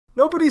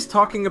nobody's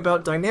talking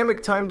about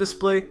dynamic time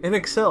display in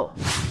Excel.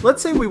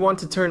 Let's say we want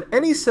to turn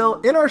any cell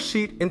in our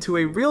sheet into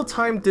a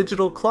real-time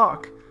digital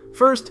clock.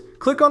 First,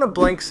 click on a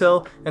blank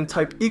cell and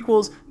type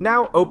equals,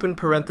 now open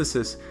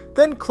parenthesis,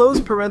 then close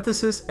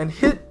parenthesis and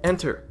hit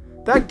enter.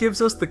 That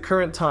gives us the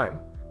current time.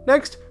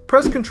 Next,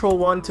 press Ctrl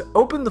 1 to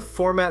open the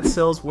Format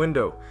Cells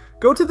window.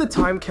 Go to the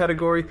time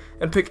category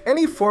and pick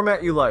any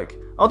format you like.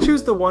 I'll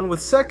choose the one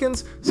with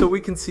seconds so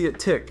we can see it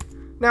tick.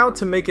 Now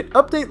to make it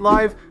update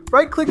live,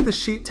 right-click the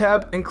Sheet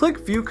tab and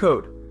click View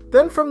Code.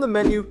 Then from the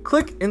menu,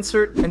 click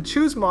Insert and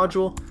choose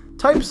Module,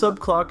 type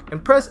subclock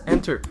and press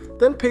Enter.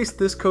 Then paste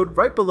this code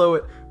right below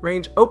it,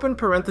 range open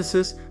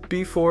parenthesis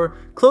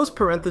B4, close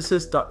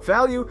parenthesis dot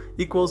value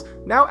equals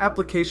now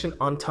application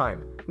on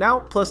time. Now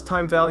plus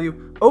time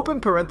value, open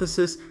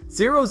parenthesis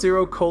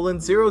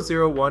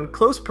 00:001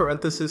 close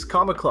parenthesis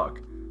comma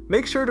clock.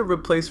 Make sure to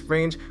replace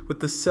range with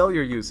the cell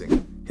you're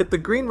using. Hit the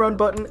green run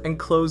button and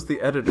close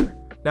the editor.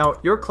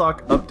 Now your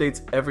clock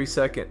updates every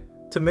second.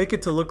 To make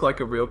it to look like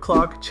a real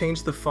clock,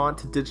 change the font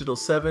to Digital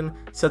 7,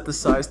 set the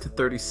size to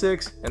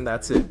 36, and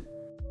that's it.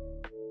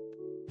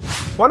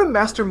 Want to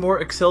master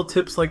more Excel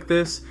tips like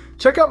this?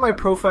 Check out my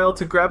profile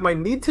to grab my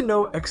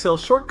need-to-know Excel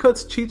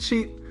shortcuts cheat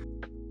sheet